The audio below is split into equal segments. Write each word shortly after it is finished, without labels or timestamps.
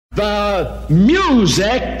the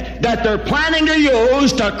music that they're planning to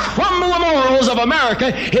use to crumble the morals of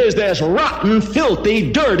America is this rotten,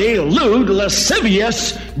 filthy, dirty, lewd,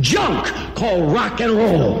 lascivious junk called rock and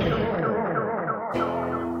roll.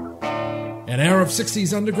 An hour of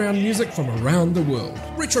 60s underground music from around the world.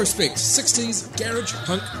 Retrospect 60s Garage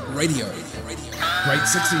Punk Radio. Great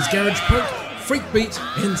 60s Garage Punk, Freak Beat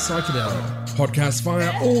and Psychedelic. Podcast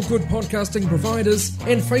via all good podcasting providers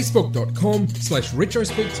and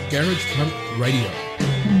facebook.com/Retrospect Garage Punk Radio.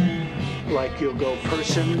 Like you'll go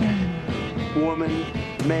person, woman,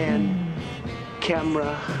 man,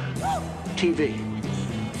 camera, TV.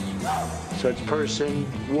 So it's person,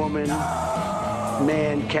 woman,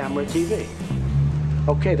 man, camera, TV.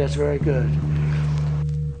 Okay, that's very good.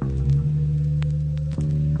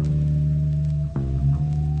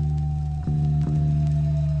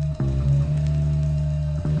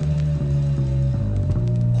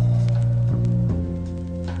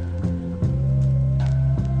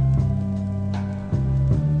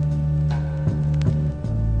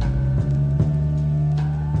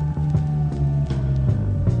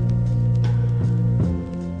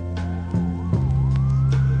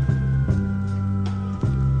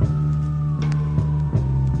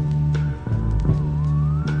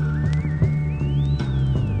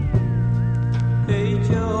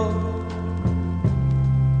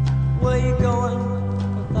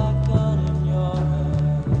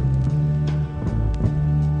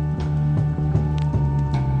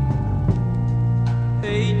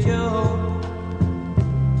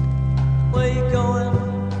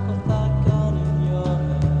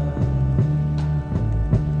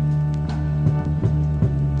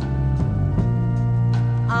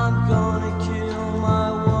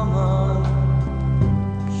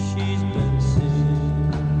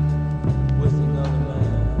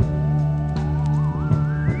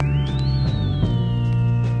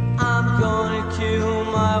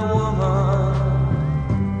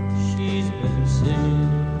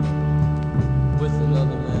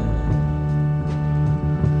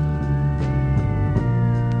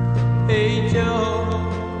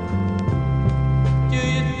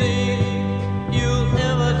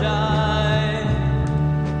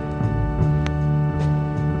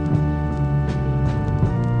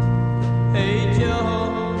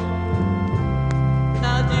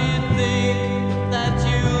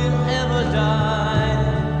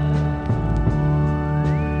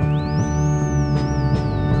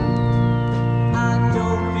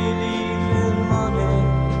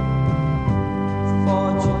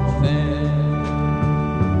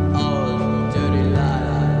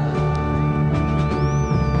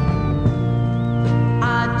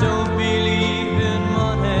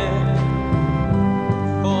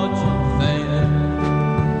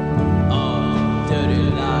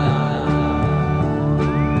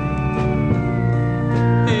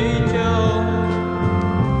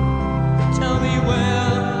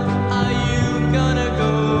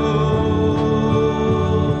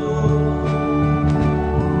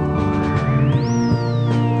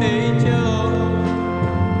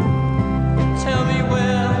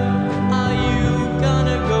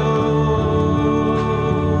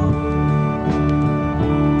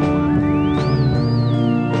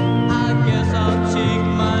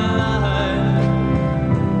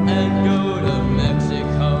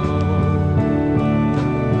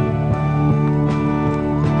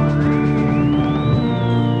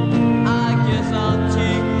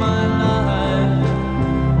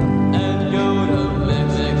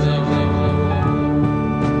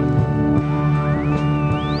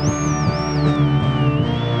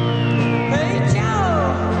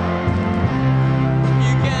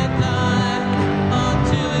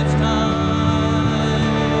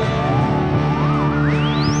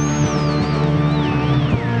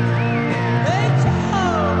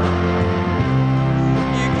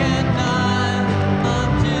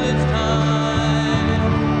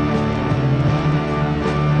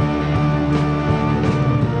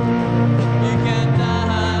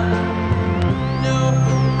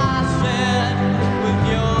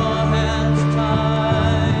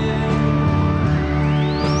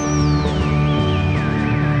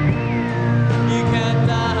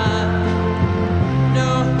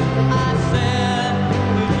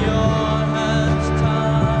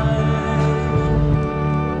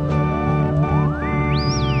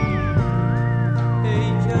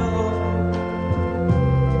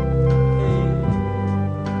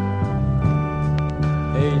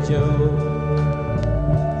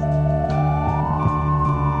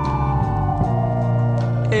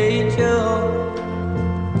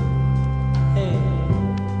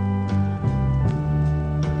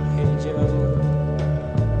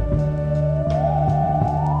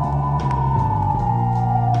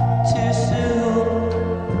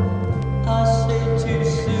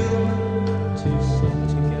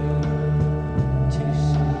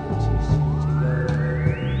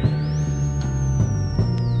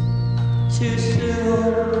 too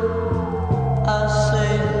soon. I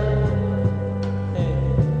say, hey,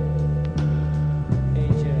 hey,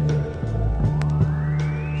 Joe.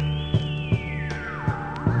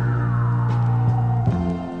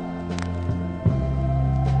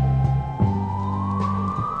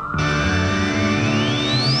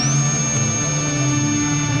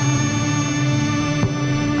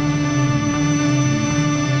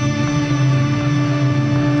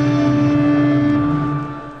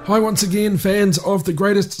 Hi once again, fans of the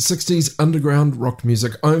greatest 60s underground rock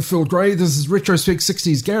music. I'm Phil Gray, this is Retrospect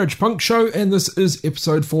 60s Garage Punk Show, and this is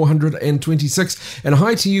episode 426. And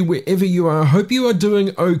hi to you wherever you are. Hope you are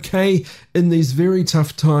doing okay in these very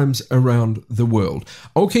tough times around the world.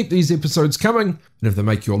 I'll keep these episodes coming, and if they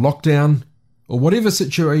make your lockdown or whatever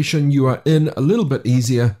situation you are in a little bit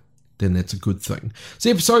easier, then that's a good thing. So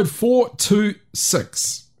episode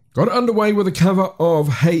 426 got underway with a cover of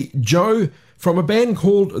Hey Joe from a band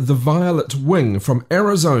called The Violet Wing from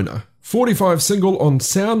Arizona. 45 single on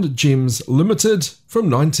Sound Gems Limited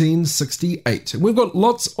from 1968. And we've got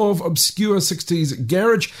lots of obscure 60s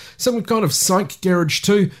garage, some kind of psych garage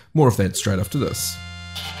too. More of that straight after this.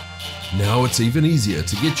 Now it's even easier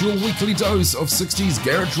to get your weekly dose of 60s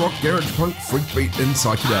garage rock, garage punk, freak beat and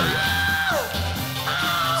psychedelia.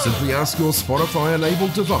 Simply ask your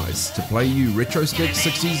Spotify-enabled device to play you Retrospect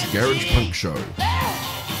 60s Garage Punk Show.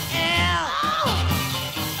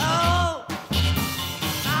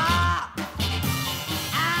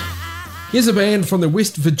 Here's a band from the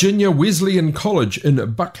West Virginia Wesleyan College in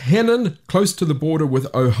Buckhannon, close to the border with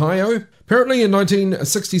Ohio. Apparently in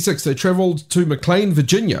 1966 they travelled to McLean,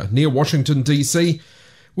 Virginia, near Washington, D.C.,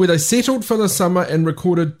 where they settled for the summer and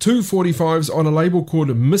recorded 2 45s on a label called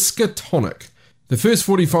Miskatonic. The first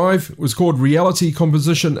 45 was called Reality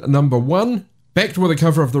Composition Number 1, backed with a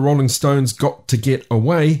cover of the Rolling Stones' Got to Get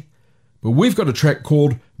Away. But we've got a track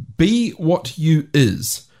called Be What You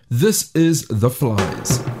Is. This is The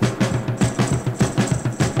Flies.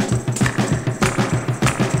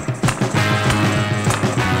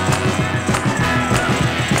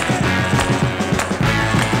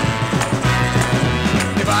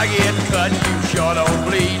 Sure don't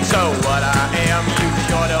bleed, so what I am, you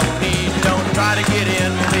sure don't need. Don't try to get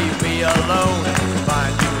in, leave me alone.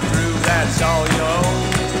 Find you through, that's all you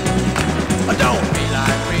own. Don't be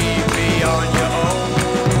like me, be on your own.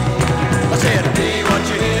 I said be what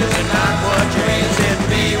you is and not what you ain't. Said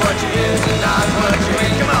be what you is and not what you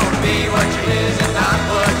ain't. Come on, be what you is and not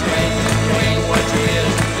what you ain't. You ain't what you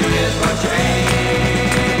is what you ain't.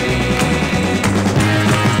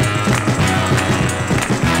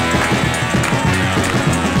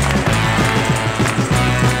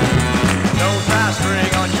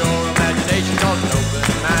 String on your imagination, cause an open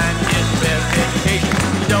mind is the best education.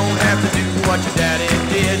 You don't have to do what your daddy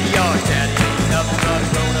did. Your daddy ain't nothing but a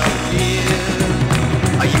grown-up kid.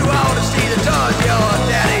 You ought to see the toys your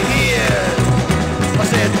daddy is. I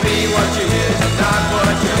said be what you is and not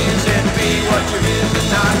what you ain't. Said be what you is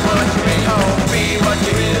and not what you ain't. Oh, be what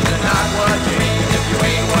you is and not what you ain't. If you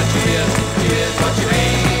ain't what you is what you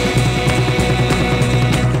ain't.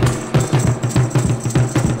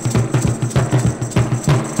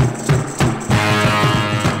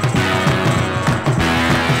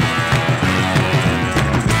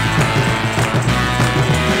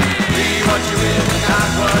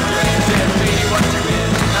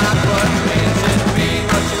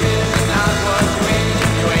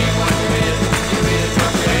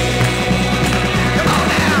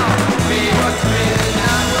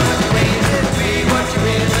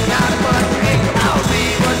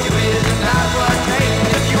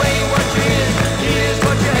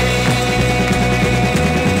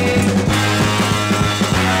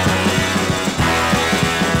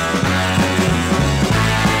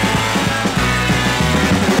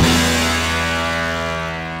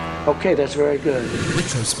 Okay, that's very good.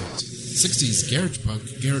 Retrospect 60s garage punk,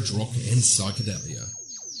 garage rock and psychedelia.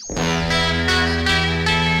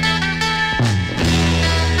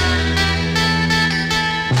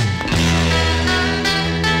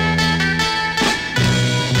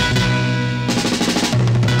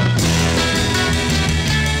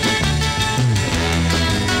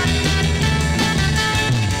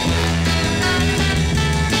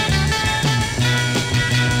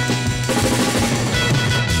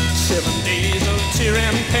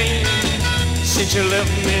 Since you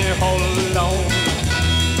left me all alone,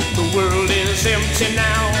 the world is empty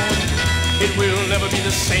now. It will never be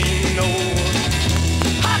the same, no.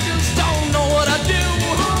 I just don't know what I do.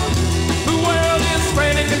 The world is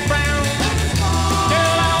frantic and brown.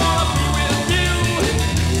 Girl, I wanna be with you.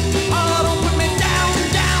 Oh, don't put me down,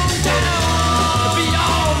 down, down. Be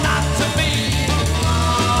all not to be.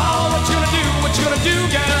 Oh, what you gonna do?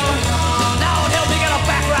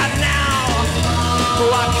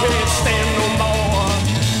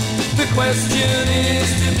 question is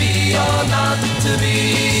to be or not to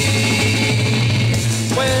be.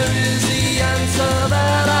 Where is the answer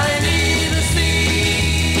that I need to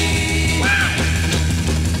see?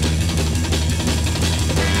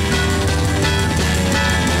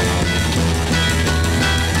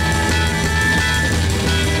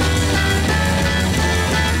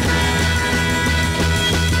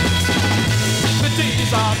 The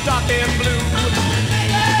days are dark and blue.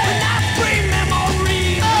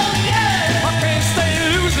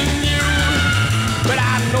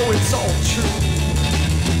 It's all true.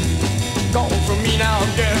 Gone from me now,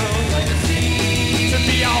 girl. To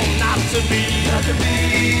be or not to be.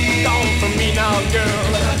 Gone from me now,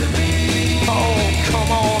 girl. Oh,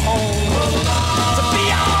 come on home. To be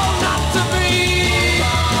or not to be.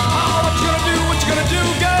 Oh, what you gonna do? What you gonna do,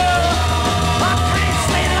 girl? I can't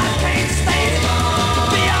stand it. I can't stand it. To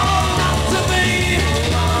be or not to be.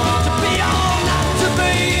 To be or not to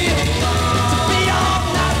be. To be or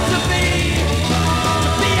not to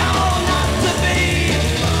be.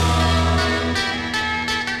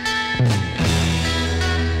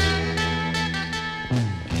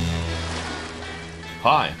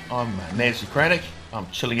 Hi, I'm Nancy Cranach. I'm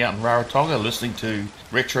chilling out in Rarotonga listening to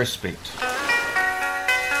Retrospect.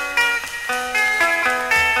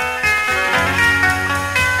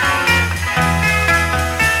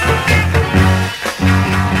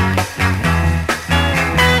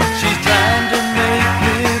 She's trying to make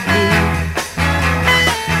me blue.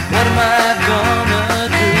 What am I gonna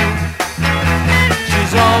do?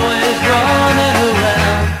 She's always running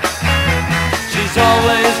around. She's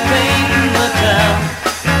always painting the town.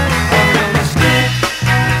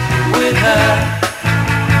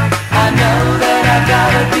 I know that I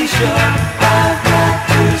gotta be sure. I've got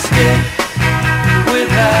to stick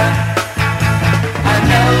with her. I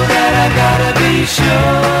know that I gotta be sure,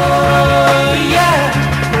 yeah.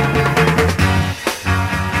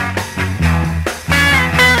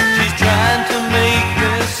 She's trying to make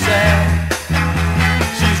me sad.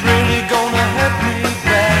 She's really gonna hurt me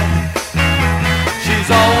bad. She's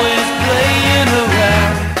always playing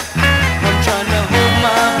around. I'm trying to hold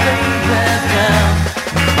my baby down.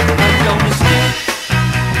 I'm gonna stick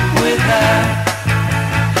with her.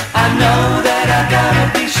 I know that I gotta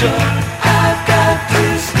be sure. I've got to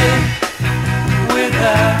stick with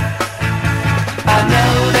her. I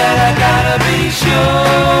know that I gotta be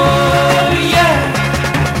sure, yeah.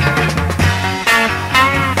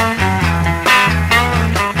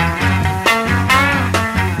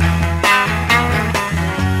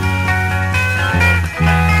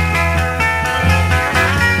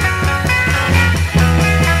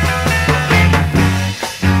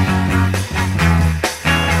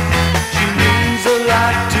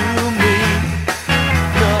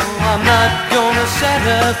 Set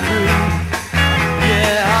her free.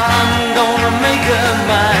 Yeah, I'm gonna make her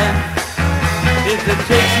mine. If it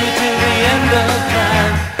takes me to the end of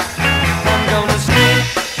time, I'm gonna stick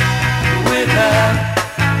with her.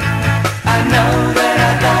 I know that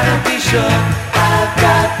I gotta be sure. I've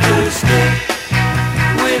got to stick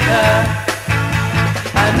with her.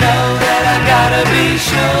 I know that I gotta be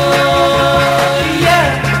sure,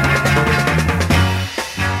 yeah.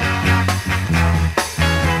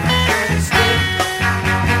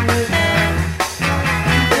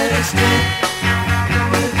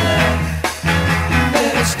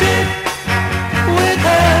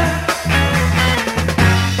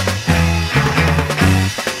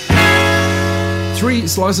 Three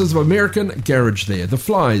slices of American garage there. The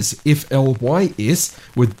Flys, F-L-Y-S,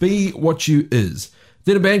 with Be What You Is.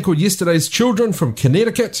 Then a band called Yesterday's Children from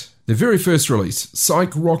Connecticut. Their very first release,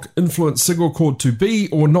 psych rock influenced single called To Be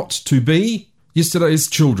or Not To Be. Yesterday's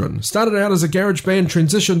Children started out as a garage band,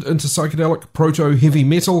 transitioned into psychedelic proto-heavy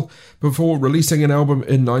metal before releasing an album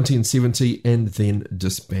in 1970 and then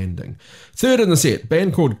disbanding. Third in the set,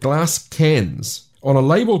 band called Glass Cans on a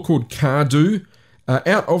label called Cardu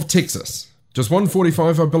out of Texas. Just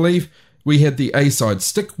 1:45, I believe. We had the A-side,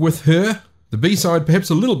 Stick With Her. The B-side, perhaps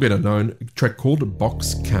a little better known, a track called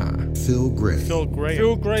Boxcar. Phil Gray. Phil Gray.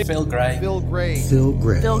 Phil Gray. Phil Gray. Phil Gray. Phil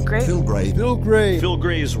Gray. Phil Gray. Phil Gray. Phil Gray. Phil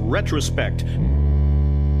Gray's Retrospect.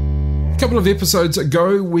 A couple of episodes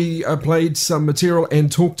ago, we played some material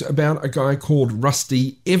and talked about a guy called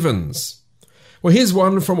Rusty Evans. Well, here's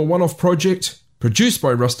one from a one-off project produced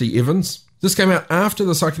by Rusty Evans. This came out after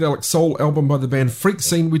the psychedelic soul album by the band Freak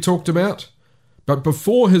Scene we talked about, but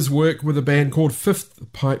before his work with a band called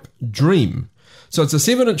Fifth Pipe Dream. So it's a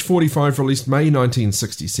 7-inch 45 released May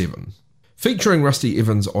 1967. Featuring Rusty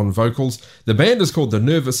Evans on vocals, the band is called The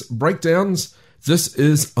Nervous Breakdowns. This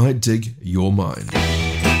is I Dig Your Mind.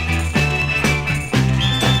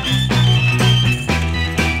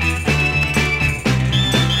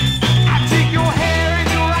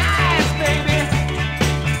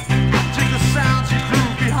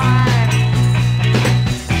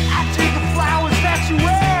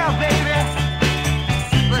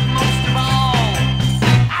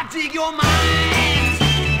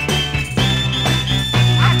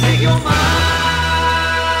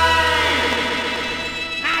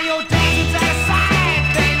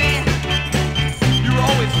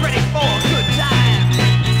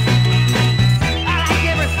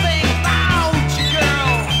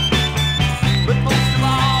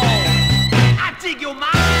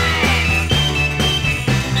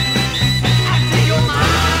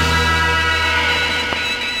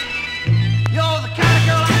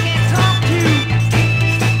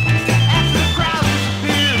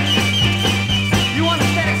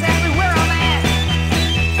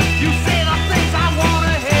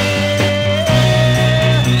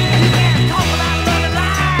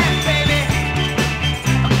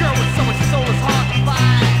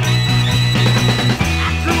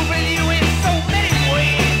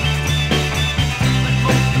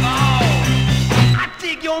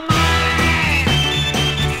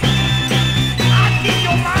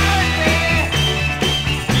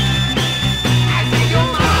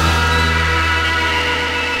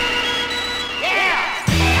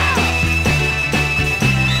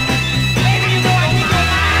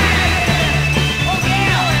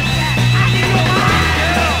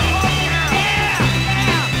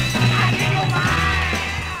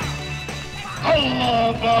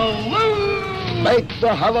 Hullabaloo! Make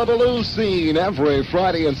the Hullabaloo scene every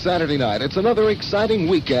Friday and Saturday night. It's another exciting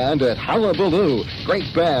weekend at Hullabaloo.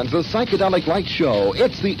 Great bands, a psychedelic light show.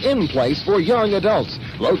 It's the in-place for young adults.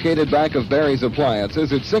 Located back of Barry's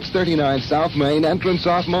Appliances at 639 South Main, entrance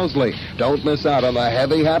off Mosley. Don't miss out on the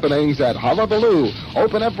heavy happenings at Hullabaloo.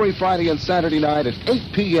 Open every Friday and Saturday night at 8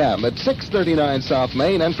 p.m. at 639 South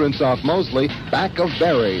Main, entrance off Mosley, back of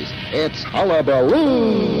Barry's. It's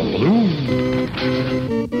Hullabaloo.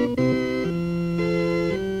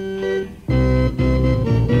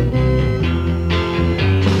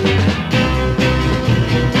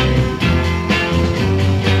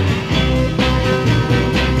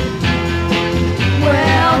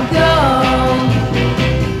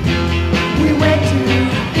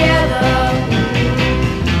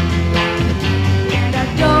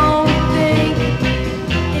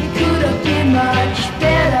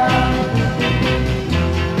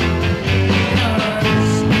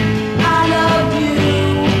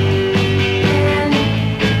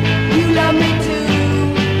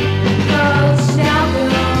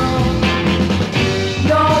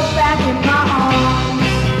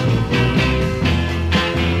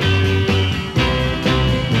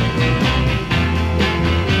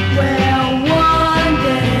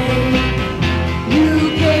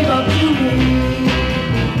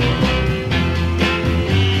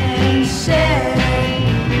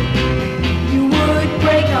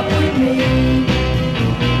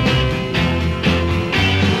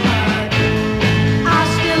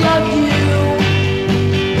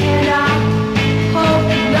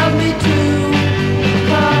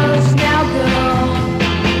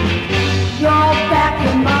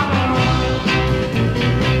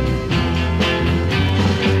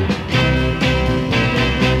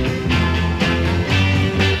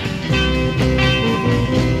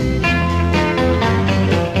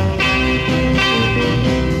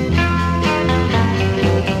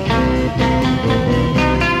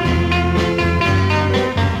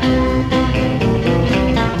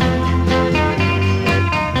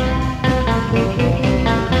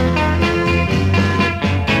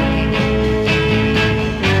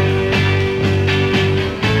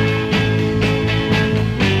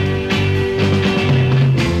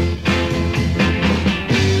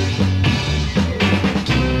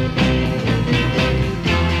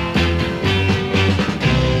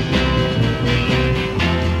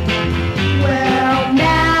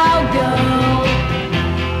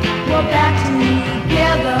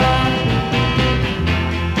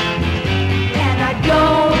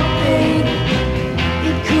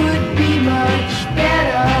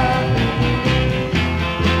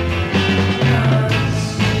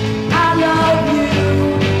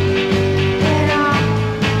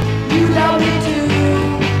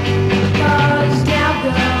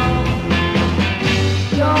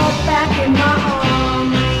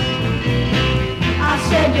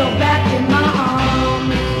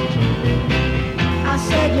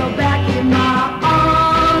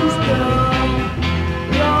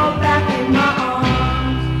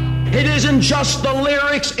 Just the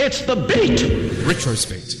lyrics, it's the beat.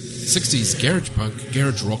 Retrospect, 60s garage punk,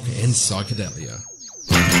 garage rock and psychedelia.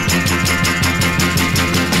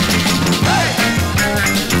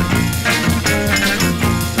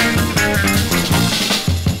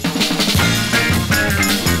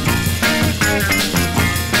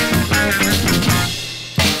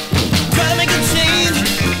 Try to make a change,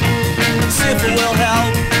 see if it will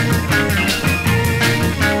help.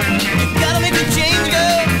 You gotta make a change,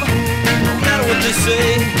 girl, no matter what they say.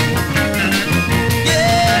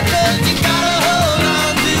 Yeah, 'cause you gotta hold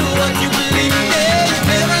on to what you believe. Yeah, you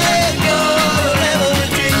never let go, never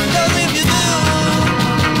retreat. 'Cause if you do,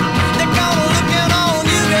 they're gonna look in on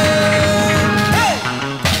you, girl. Hey!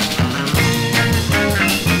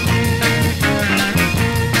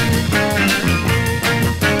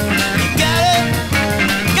 You got it,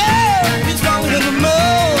 girl, you're stronger than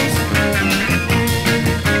most.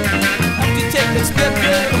 After you take that step,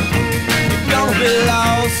 girl, you're gonna be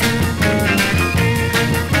lost.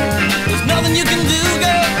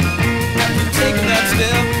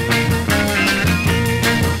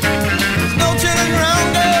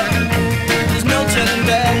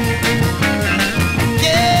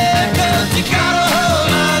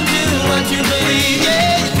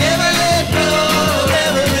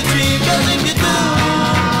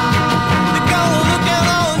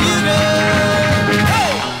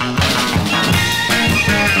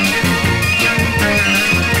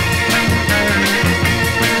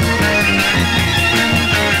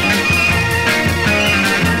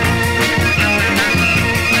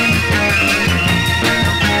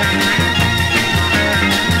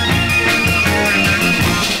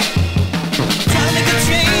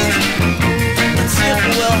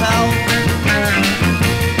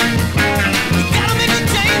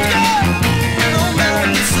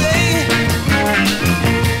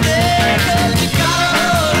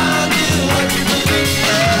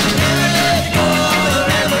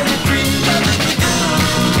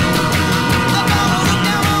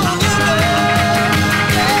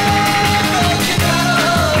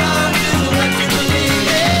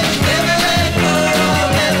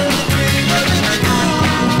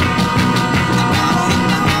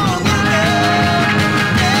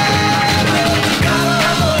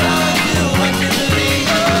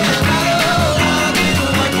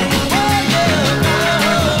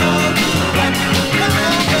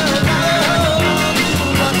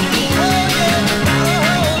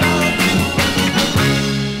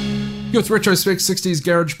 with Retrospect 60s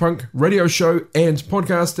Garage Punk radio show and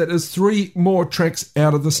podcast that is 3 more tracks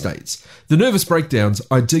out of the States. The Nervous Breakdowns,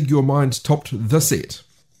 I Dig Your Mind topped the set.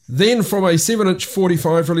 Then from a 7-inch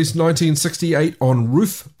 45 released 1968 on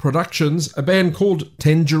Roof Productions, a band called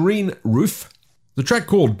Tangerine Roof. The track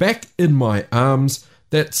called Back in My Arms,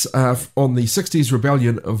 that's on the 60s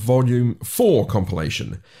Rebellion Volume 4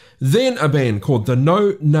 compilation. Then a band called the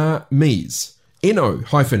No Na Me's.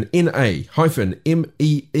 NO-NA-MEE''S,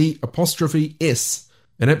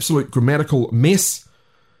 an absolute grammatical mess.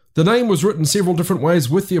 The name was written several different ways,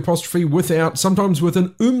 with the apostrophe, without, sometimes with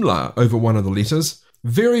an umlaut over one of the letters.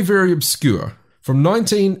 Very, very obscure. From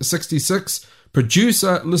 1966,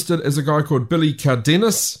 producer listed as a guy called Billy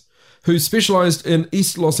Cardenas, who specialised in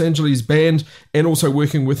East Los Angeles band and also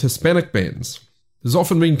working with Hispanic bands. There's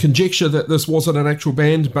often been conjecture that this wasn't an actual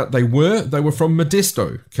band, but they were. They were from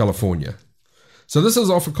Modesto, California. So this is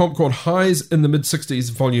off a comp called Highs in the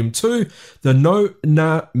Mid-60s, Volume 2, the No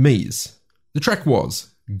Na Me's. The track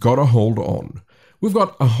was Gotta Hold On. We've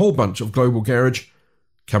got a whole bunch of Global Garage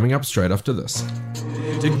coming up straight after this.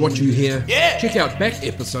 Dig what you hear? Yeah! Check out back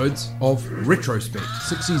episodes of Retrospect,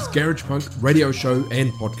 60s Garage Punk radio show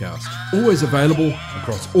and podcast. Always available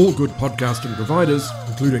across all good podcasting providers,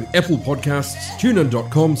 including Apple Podcasts,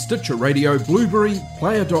 TuneIn.com, Stitcher Radio, Blueberry,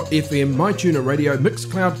 Player.fm, MyTuner Radio,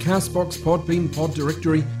 Mixcloud, Castbox, Podbean, Pod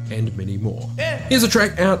Directory, and many more. Here's a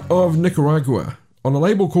track out of Nicaragua on a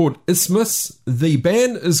label called Isthmus. The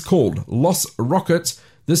band is called Los Rockets.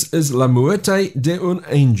 This is La Muerte de un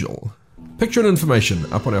Angel. Picture and information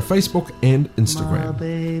up on our Facebook and Instagram. My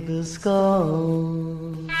baby's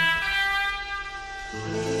gone,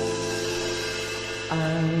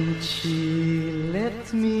 and she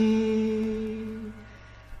left me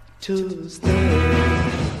to stay.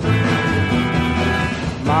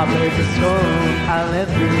 My baby's gone and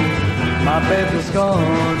left me. My baby's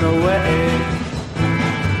gone away.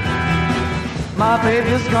 My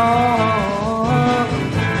baby's gone,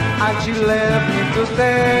 and she left me to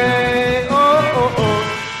stay. Oh, oh, oh,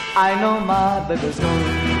 I know my baby's gone.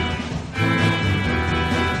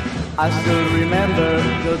 I still remember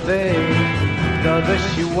the day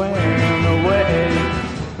she went away.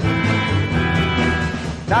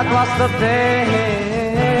 That was the day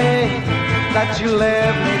that you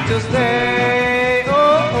left me to stay. Oh,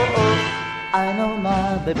 oh, oh, I know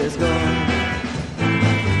my baby's gone.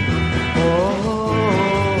 Oh,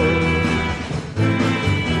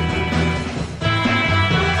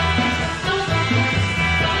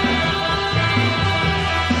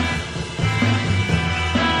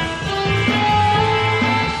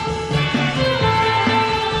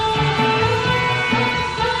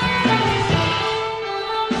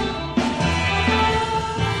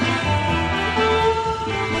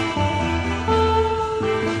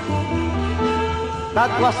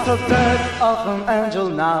 that was the death of an angel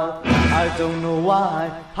now. I don't know why.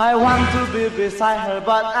 I want to be beside her,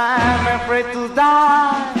 but I'm afraid to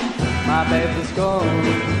die. My baby's gone.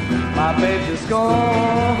 My baby's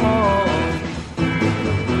gone.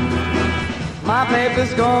 My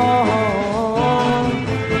baby's gone,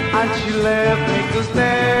 and she left me to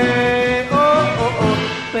stay. Oh, oh, oh,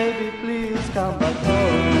 baby, please come back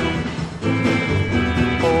home.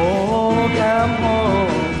 Oh, come home.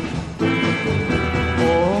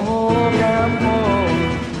 Come home.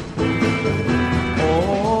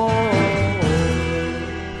 Oh,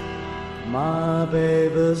 my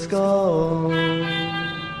baby's gone.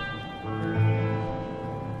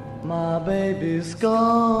 My baby's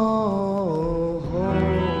gone.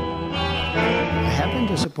 I have been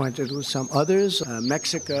disappointed with some others.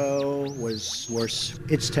 Mexico was worse.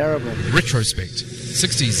 It's terrible. Retrospect,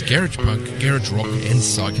 60s Garage Punk, Garage Rock, and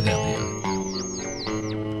Psychedelia.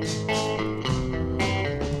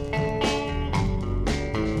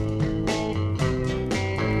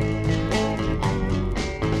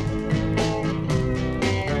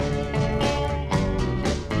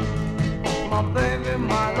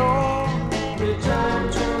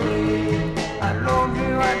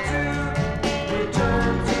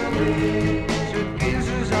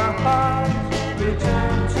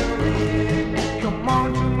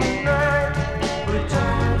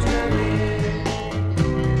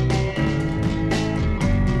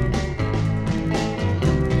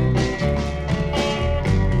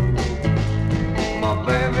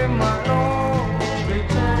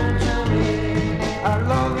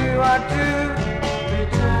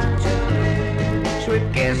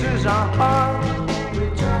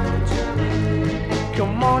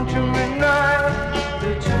 Come on to me now,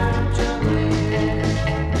 return to me.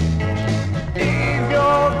 If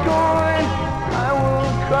you're going, I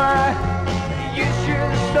will cry. You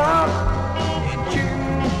should stop, it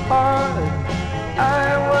shouldn't hurt.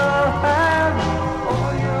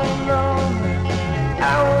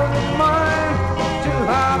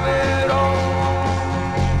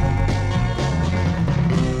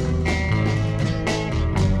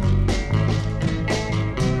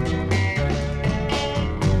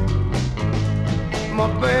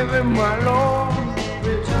 baby, my love.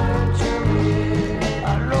 Return to me. I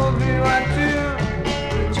love you, I do.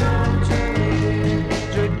 Return to me.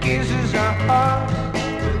 Your kisses are hot.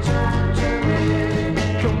 Return to me.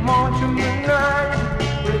 Come on to me now.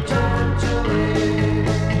 Return to me.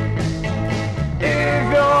 If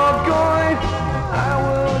you're going, I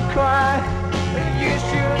will cry. You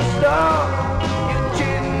should stop your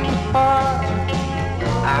cheating heart.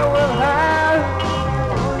 I will have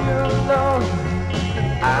all your love.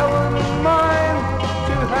 I wouldn't mind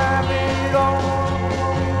to have it all.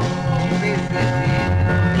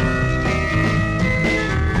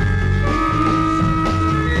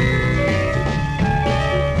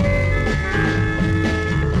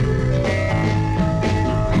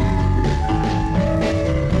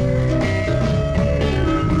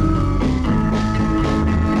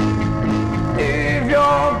 If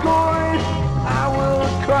you're going, I will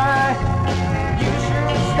cry. You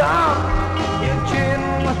should stop your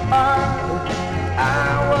cheating heart. I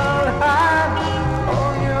will have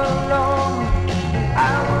all your love. I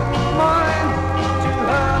wouldn't mind to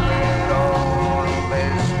have it all,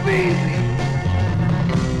 Miss baby.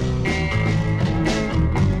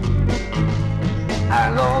 I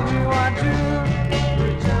love you, I do.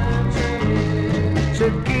 Return to me. So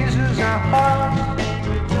kisses are hard.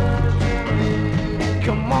 Return to me.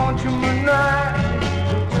 Come on to my night.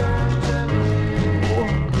 Return to me. Oh,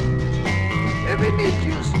 every day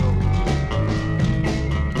you slow.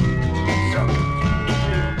 So.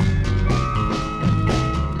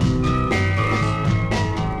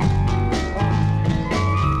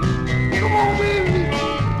 Come on, baby.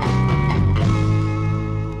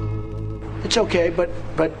 It's okay, but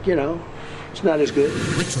you know, it's not as good.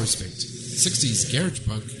 Retrospect. 60s garage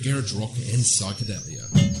punk, garage rock and psychedelia.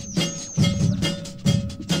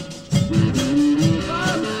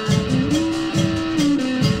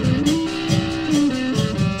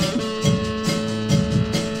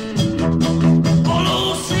 Oh,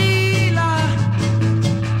 Lucila,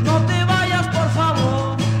 no te vayas, por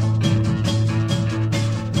favor.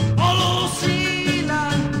 Oh, Lucila,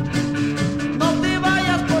 no te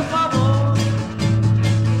vayas, por favor.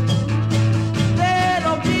 Te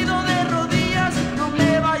lo pido de rodillas, no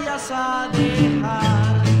me vayas a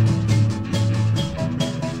dejar.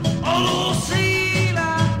 Oh,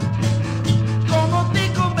 Lucila, ¿cómo te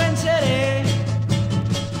convenceré?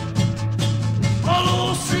 Oh,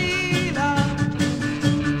 Lucila,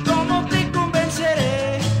 ¿cómo te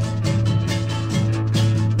convenceré?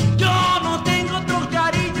 Yo no tengo otro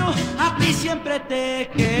cariño, a ti siempre te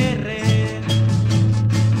querré.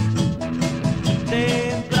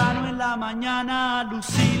 Temprano en la mañana,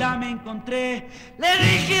 Lucila me encontré. Le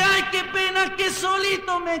dije, ay, qué pena que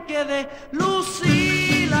solito me quedé.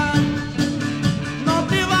 Lucila, no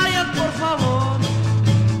te vayas, por favor.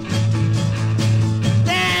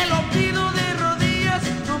 Te lo pido de rodillas,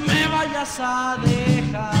 no me vayas a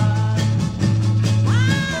dejar.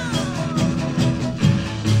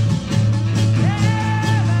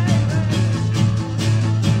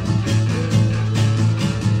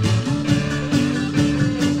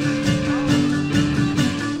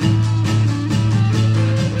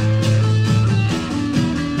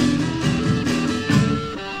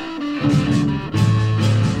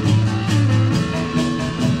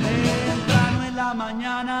 Temprano en la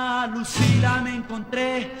mañana, Lucila me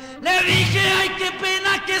encontré. Le dije, ay, qué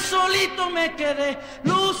pena que solito me quedé.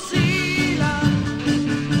 Lucila,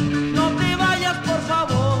 no te vayas, por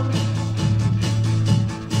favor.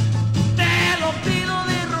 Te lo pido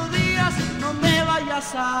de rodillas, no me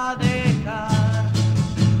vayas a dejar.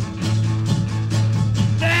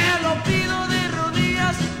 Te lo pido de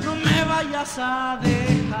rodillas, no me vayas a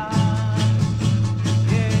dejar.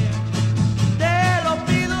 Te lo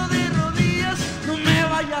pido de rodillas, no me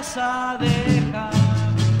vayas a dejar.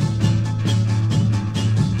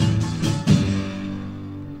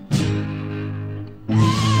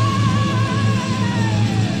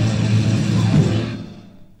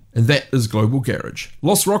 And that is Global Garage.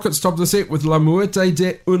 Los Rockets topped the set with La Muerte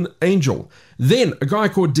de un Angel. Then a guy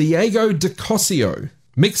called Diego de Cosio,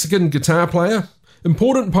 Mexican guitar player,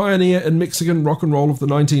 important pioneer in Mexican rock and roll of the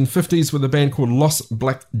 1950s with a band called Los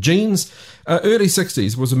Black Jeans. Early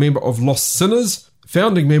 60s was a member of Los Sinners,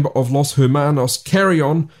 founding member of Los Hermanos Carry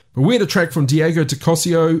On. But we had a track from Diego de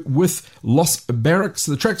Cosio with Los Barracks.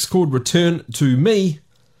 The track's called Return to Me.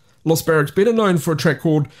 Los Barracks, better known for a track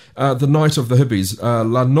called The Night of the Hippies,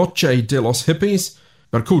 La Noche de los Hippies,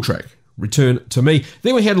 but a cool track, Return to Me.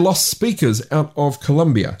 Then we had Los Speakers out of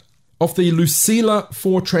Colombia. Off the Lucila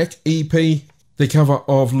 4-track EP, the cover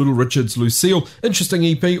of Little Richard's Lucille. Interesting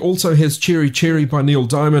EP, also has Cherry Cherry by Neil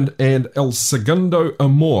Diamond and El Segundo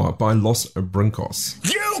Amor by Los Brincos.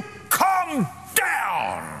 You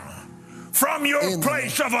from your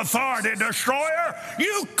place of authority, destroyer.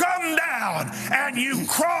 You come down and you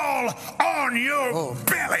crawl on your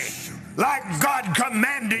belly like God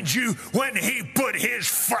commanded you when he put his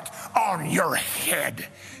foot on your head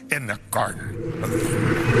in the garden.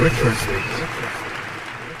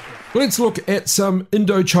 Let's look at some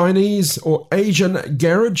Indo-Chinese or Asian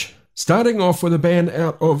garage, starting off with a band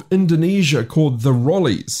out of Indonesia called the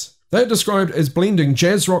Rollies. They're described as blending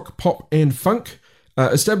jazz rock, pop and funk.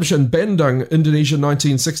 Established in Bandung, Indonesia,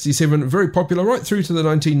 1967, very popular right through to the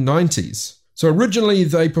 1990s. So originally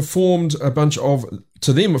they performed a bunch of,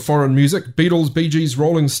 to them, foreign music, Beatles, Bee Gees,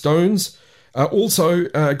 Rolling Stones. Also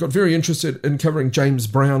got very interested in covering James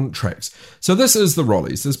Brown tracks. So this is the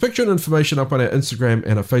Rollies. There's picture and information up on our Instagram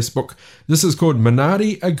and our Facebook. This is called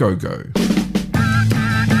Menari a Go-Go.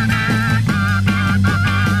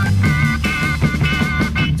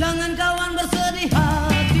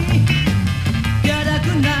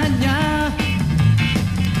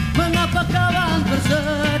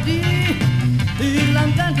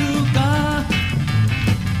 Hilangkan duka,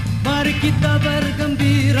 mari kita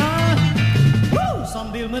bergembira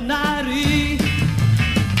sambil menari.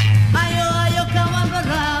 Ayo ayo kawan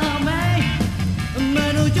beramai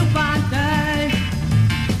menuju pantai.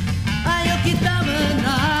 Ayo kita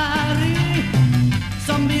menari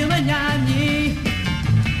sambil menyanyi,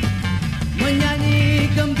 menyanyi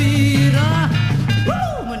gembira.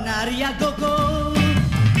 Menari ya go-go,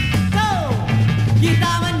 go, kita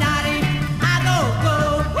menari.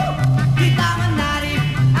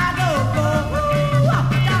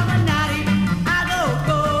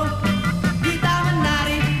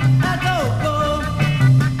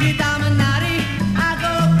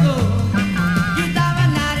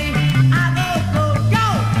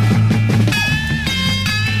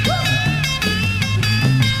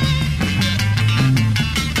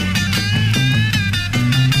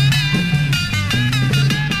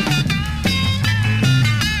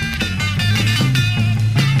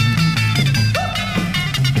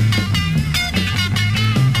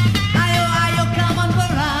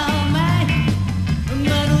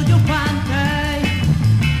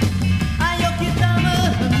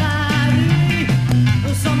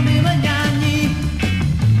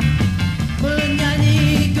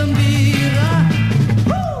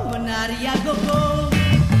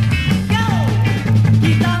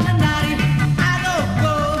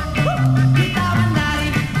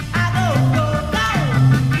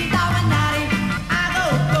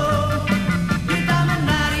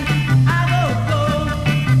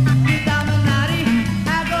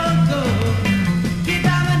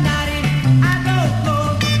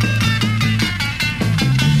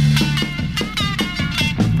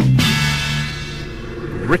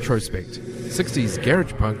 Retrospect, 60s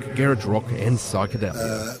garage punk, garage rock and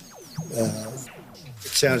psychedelia. It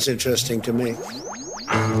sounds interesting to me.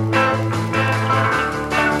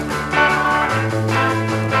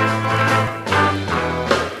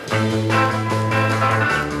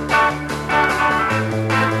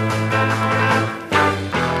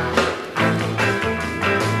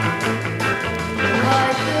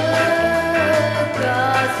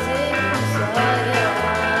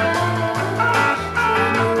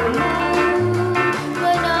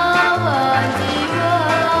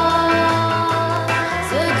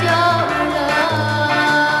 Sejak mula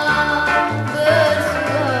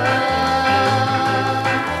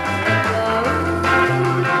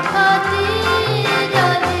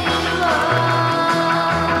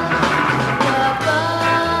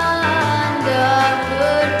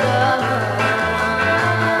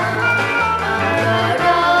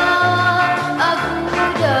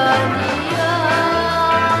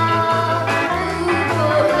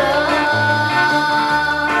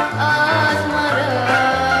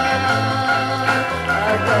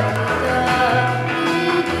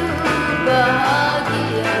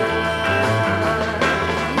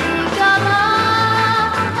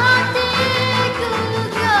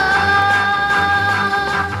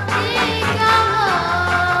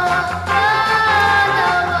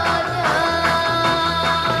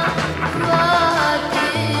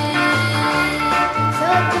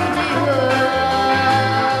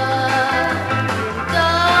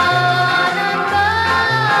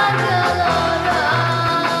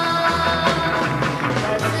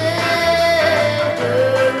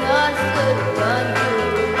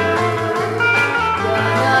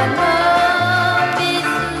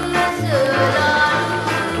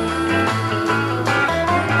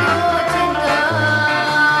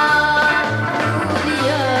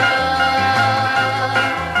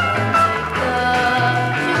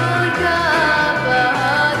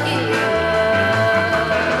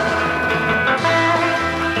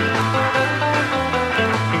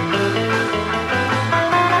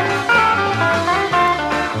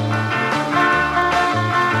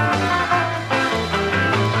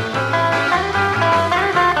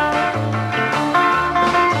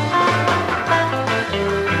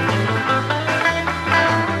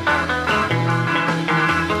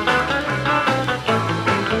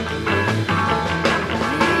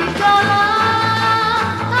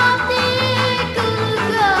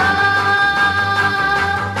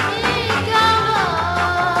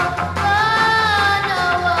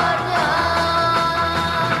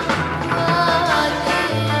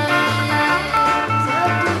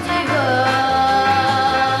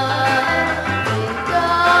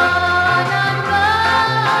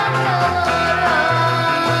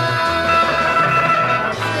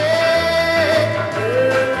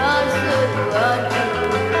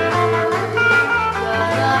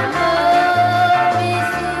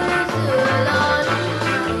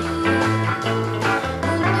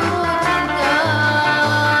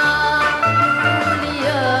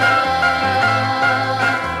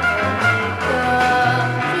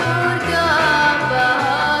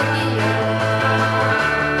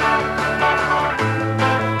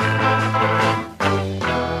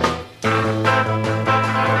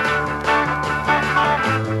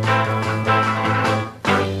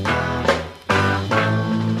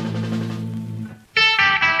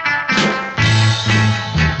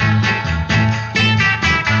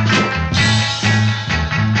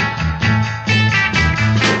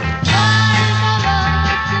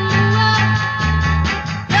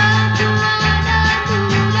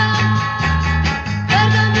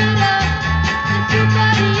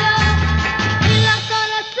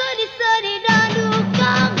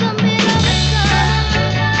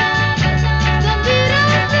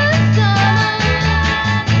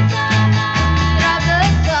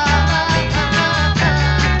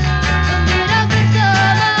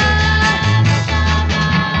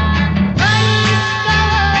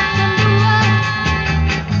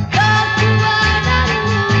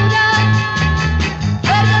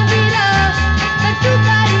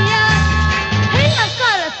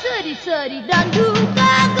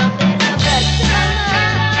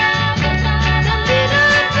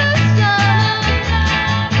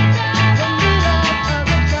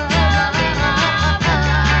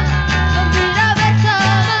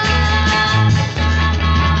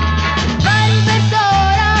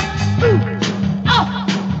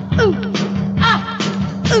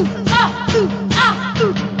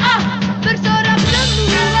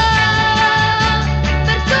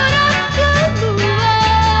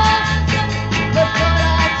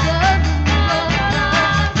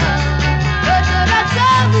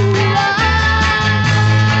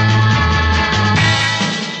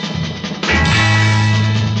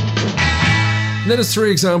That is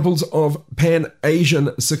 3 examples of Pan-Asian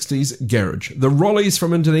 60s garage. The Rollies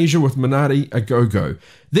from Indonesia with Minari A Go-Go.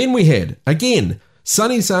 Then we had, again,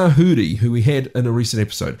 Sunny Sahudi, who we had in a recent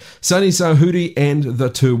episode. Sunny Sahudi and the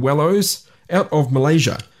Terwellos out of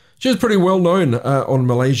Malaysia. She was pretty well known on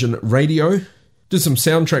Malaysian radio. Did some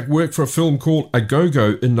soundtrack work for a film called A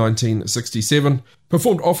Go-Go in 1967.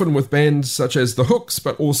 Performed often with bands such as The Hooks,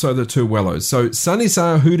 but also the Terwellos. So Sunny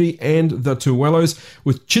Sahudi and the Terwellos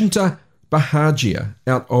with Cinta Bahagia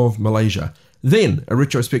out of Malaysia. Then, a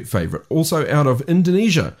retrospect favourite, also out of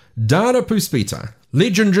Indonesia, Dara Puspita.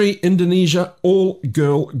 Legendary Indonesia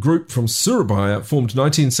all-girl group from Surabaya, formed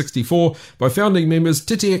 1964 by founding members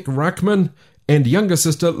Titiek Rahman and younger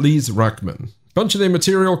sister Liz Rahman. Bunch of their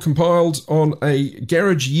material compiled on a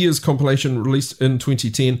Garage Years compilation released in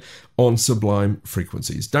 2010 on Sublime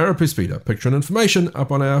Frequencies. Dara Puspita, picture and information up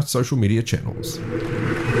on our social media channels.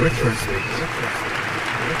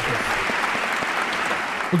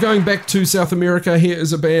 We're going back to South America. Here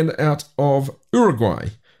is a band out of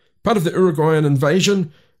Uruguay. Part of the Uruguayan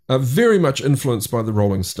invasion, very much influenced by the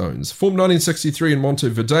Rolling Stones. Formed 1963 in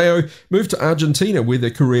Montevideo, moved to Argentina where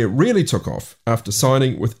their career really took off after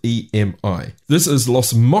signing with EMI. This is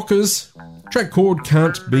Los Mocas, track called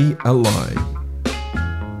Can't Be a Lie.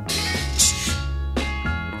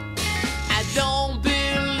 I don't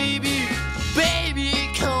believe you, baby,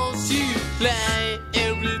 'cause you lie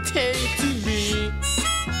every day to me.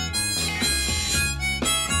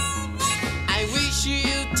 I wish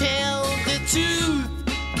you'd tell the truth,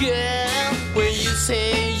 girl, when you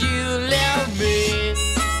say you love me.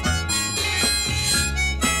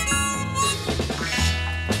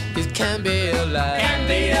 It can't be a lie. Can't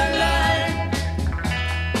be a lie.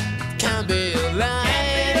 Can't be a lie.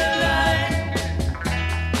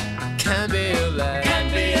 Can't be a lie.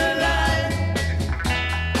 Can't be a lie.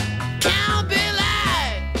 Can't be a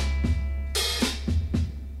lie.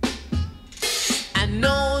 I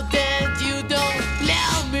know that you don't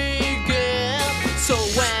love me, girl, so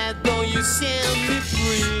why don't you set me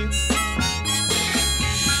free?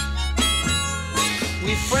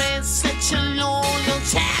 We friends such a long, long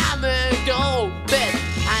time ago, but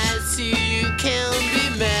I see you can be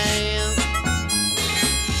mine.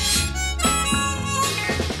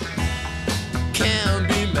 Can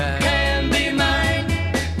be mine. Can be mine.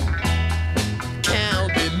 Can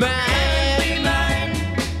be mine.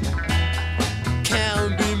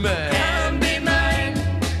 Can be mine. Can be mine.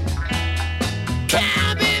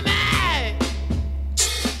 Can be mine.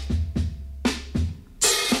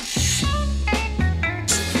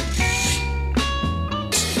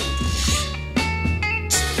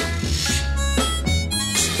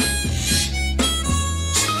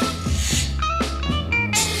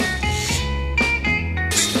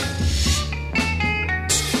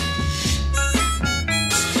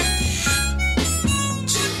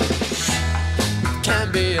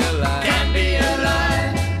 Can be a lie. Can be a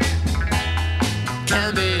lie.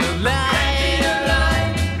 Can be a lie. Can be a lie.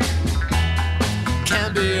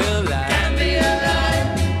 Can be a lie. Can be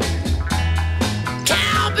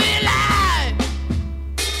a lie.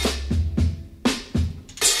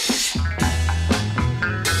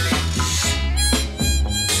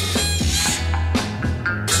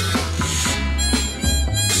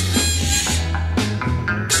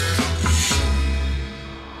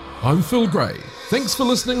 I'm Phil Gray. Thanks for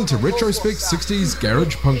listening to Retrospect 60s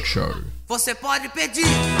Garage Punk Show. Você pode pedir,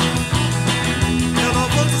 eu não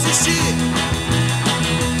vou desistir.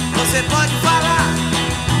 Você pode falar,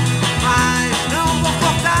 mas não vou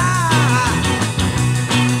cortar.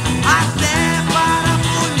 Até para a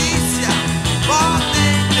polícia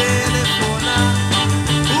podem telefonar.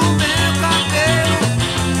 O meu cabelo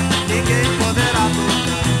ninguém poderá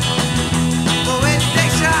tocar. Vou eles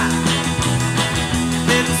deixar,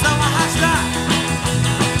 eles vão arrastar.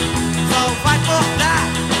 Só vai cortar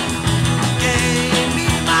quem me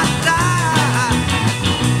matar.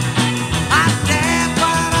 Até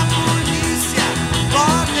para a polícia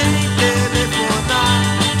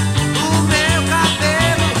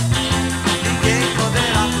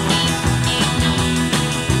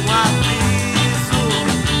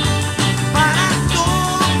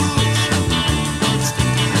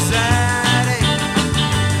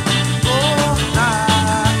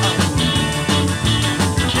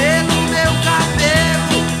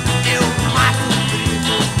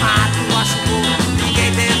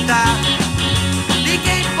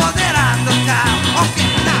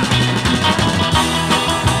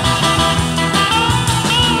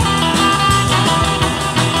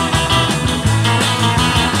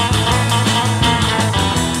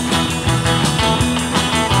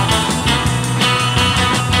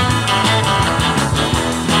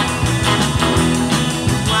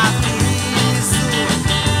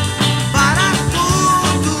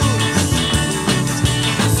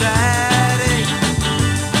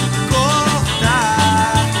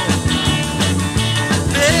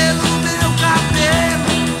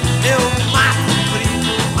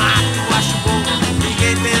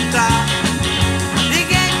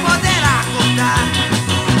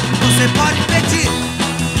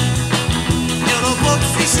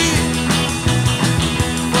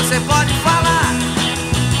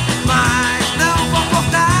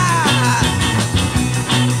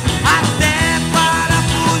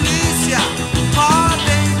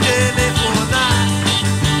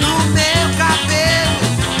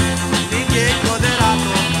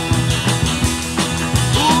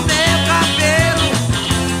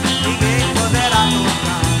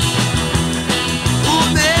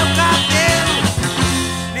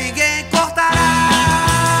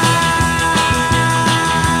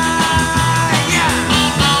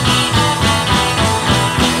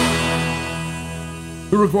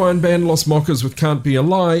Hawaiian band Los Mocas with Can't Be a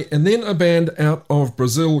Lie, and then a band out of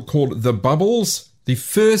Brazil called The Bubbles, the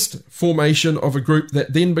first formation of a group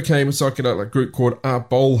that then became a psychedelic group called A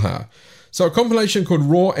Bolha. So a compilation called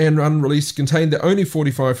Raw and Unreleased contained the only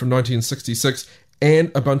 45 from 1966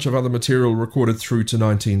 and a bunch of other material recorded through to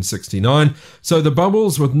 1969. So The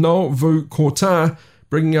Bubbles with No Vu Cortar,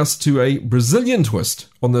 bringing us to a Brazilian twist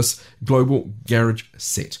on this global garage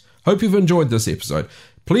set. Hope you've enjoyed this episode.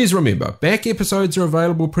 Please remember, back episodes are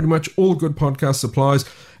available pretty much all good podcast supplies,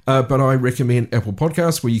 but I recommend Apple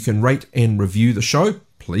Podcasts where you can rate and review the show,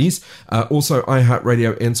 please. Also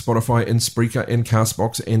iHeartRadio and Spotify and Spreaker and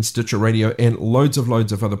CastBox and Stitcher Radio and loads of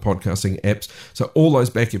other podcasting apps. So all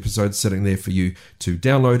those back episodes sitting there for you to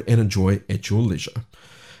download and enjoy at your leisure.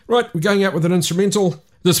 Right, we're going out with an instrumental.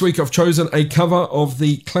 This week I've chosen a cover of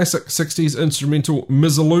the classic 60s instrumental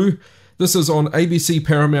Mizzaloo. This is on ABC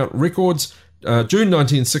Paramount Records, June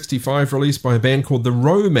 1965, released by a band called the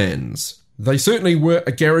Romans. They certainly were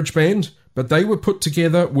a garage band, but they were put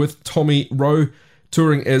together with Tommy Roe,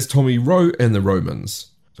 touring as Tommy Roe and the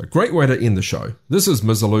Romans. So great way to end the show. This is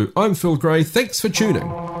Mizzaloo. I'm Phil Gray. Thanks for tuning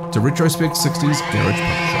to Retrospect 60s Garage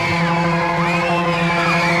Punk Show.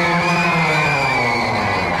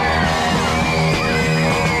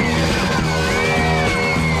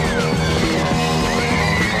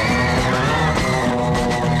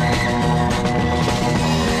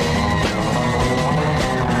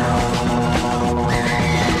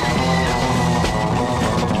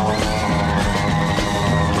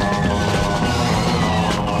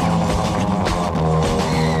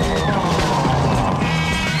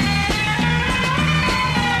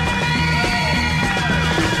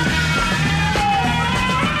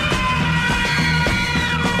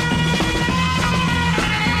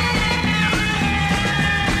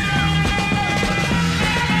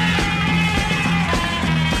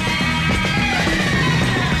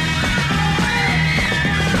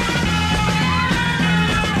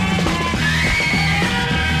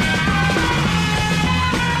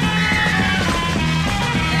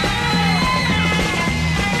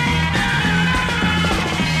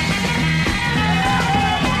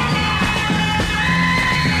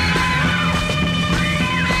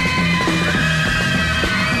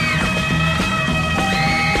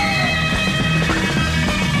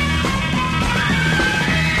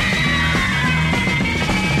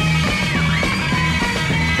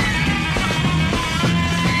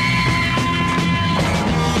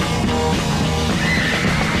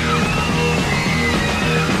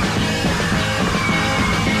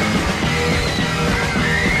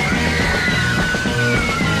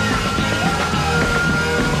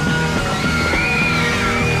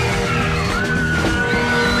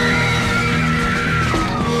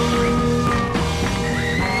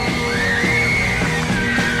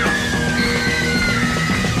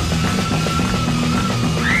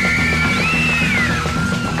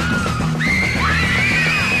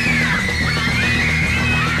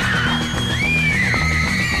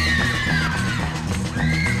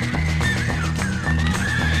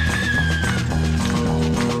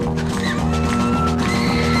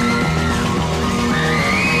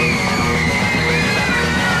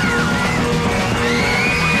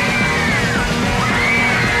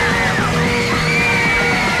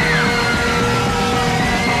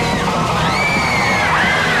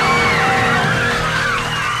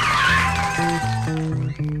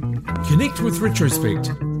 With Retrospect.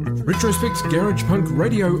 Retrospect's Garage Punk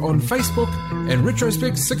Radio on Facebook and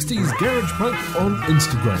Retrospect 60s Garage Punk on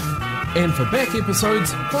Instagram. And for back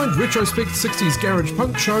episodes, find Retrospect 60s Garage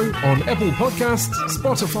Punk Show on Apple Podcasts,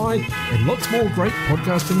 Spotify, and lots more great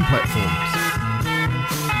podcasting platforms.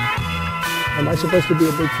 Am I supposed to be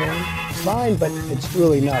a big fan? Fine, but it's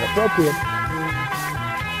really not appropriate.